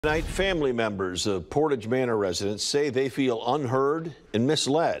Tonight, family members of Portage Manor residents say they feel unheard and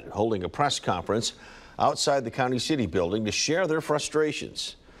misled, holding a press conference outside the county city building to share their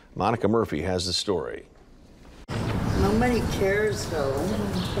frustrations. Monica Murphy has the story. Nobody cares, though.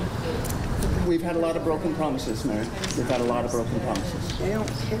 We've had a lot of broken promises, Mary. We've had a lot of broken promises. They don't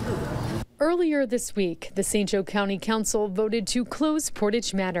care. Earlier this week, the St. Joe County Council voted to close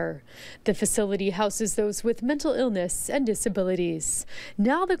Portage Manor. The facility houses those with mental illness and disabilities.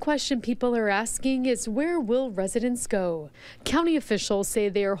 Now the question people are asking is, where will residents go? County officials say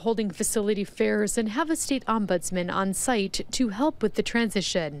they are holding facility fairs and have a state ombudsman on site to help with the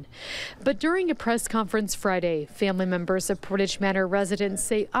transition. But during a press conference Friday, family members of Portage Manor residents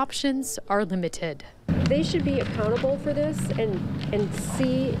say options are limited. They should be accountable for this and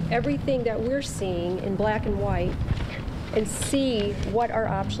see everything that we're seeing in black and white and see what our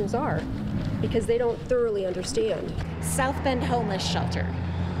options are, because they don't thoroughly understand. South Bend Homeless Shelter,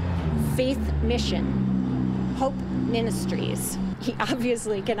 Faith Mission, Hope Ministries. He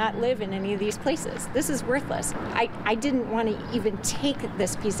obviously cannot live in any of these places. This is worthless. I didn't want to even take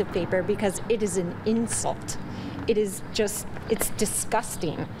this piece of paper because it is an insult. It is just, it's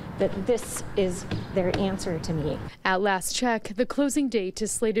disgusting that this is their answer to me. At last check, the closing date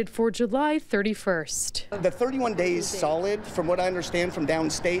is slated for July 31st. The 31 days solid, from what I understand from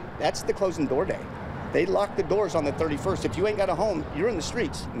downstate, that's the closing door day. They lock the doors on the 31st. If you ain't got a home, you're in the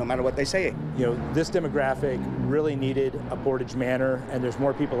streets, no matter what they say. You know, this demographic really needed a Portage Manor, and there's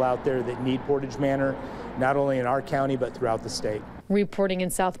more people out there that need Portage Manor, not only in our county, but throughout the state. Reporting in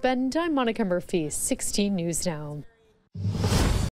South Bend, I'm Monica Murphy, 16 News Now.